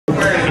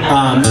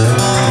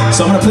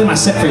So I'm gonna play my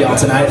set for y'all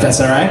tonight, if that's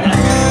all right.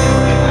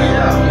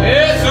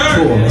 Yes, sir.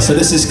 Cool. So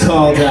this is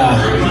called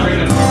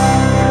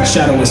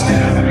Shadow Whiskey.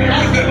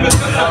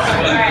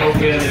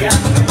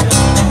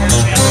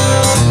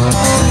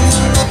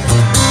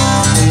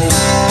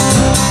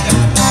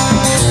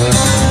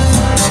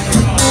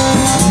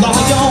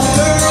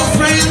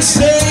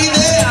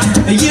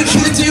 You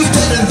could do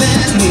better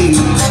than me.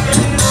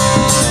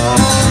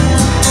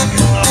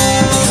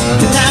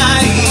 And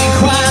I ain't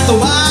quite the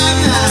one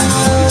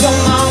your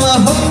mama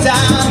hoped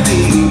I'd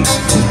be.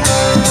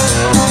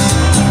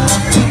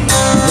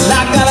 Well,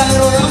 I got a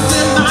little rough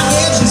in my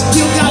edges.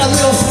 You got a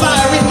little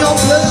fire in your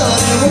blood.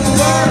 And we'll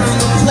burn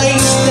the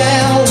place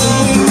down when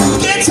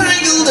we get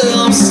tangled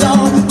up. So I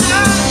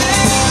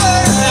ain't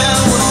worried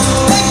about what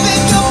they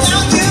think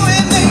about you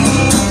and me.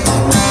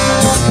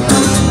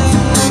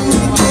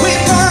 We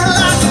burn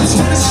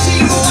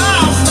Tennessee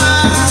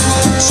wildfire,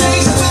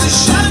 chased with a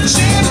shot of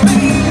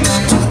champagne.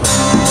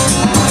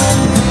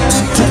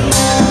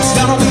 It's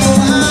gonna be a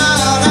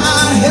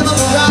wild, hell of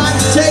a ride.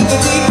 Take a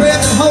deep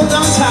breath and hold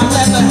on tight.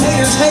 Let the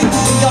haters hate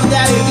and your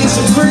daddy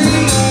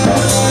disagree.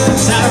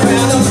 'Cause I'd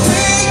rather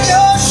be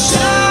your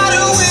shot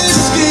of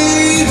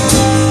whiskey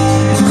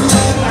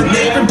than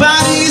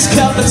everybody's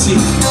cup of tea.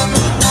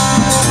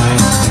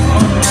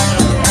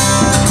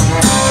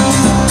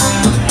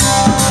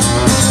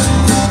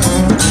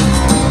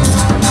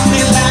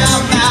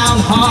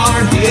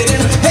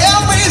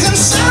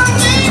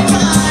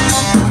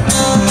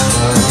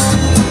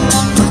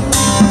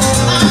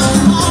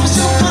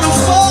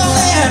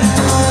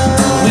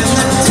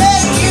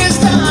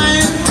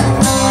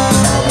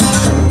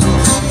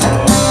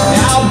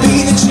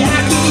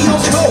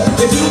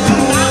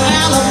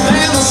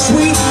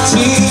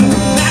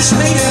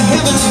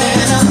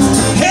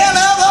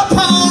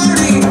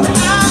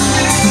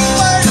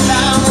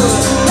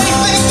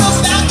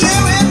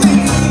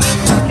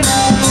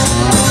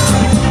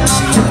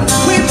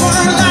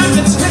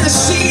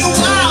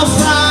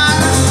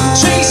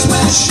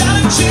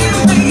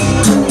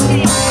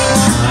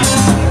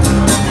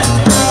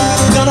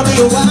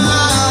 A wild,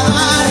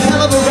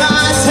 hell of a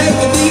ride. Take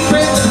a deep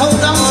breath and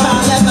hold on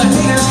tight. Let the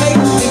haters hate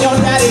and your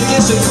daddy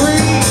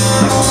disagree.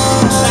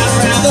 I'd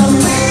rather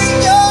be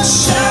your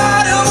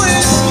shot of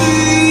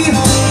whiskey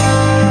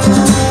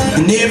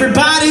than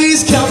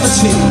everybody's cup of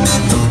tea.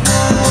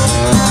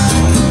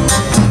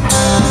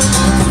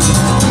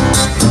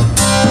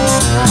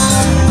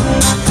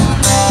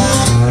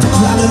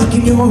 I look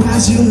in your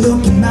eyes, you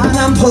look in mine.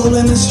 I'm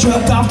pulling this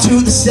truck off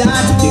to the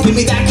side. You give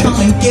me that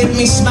come and get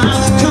me smile.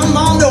 Come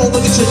on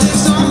over, get your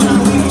lips on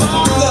mine.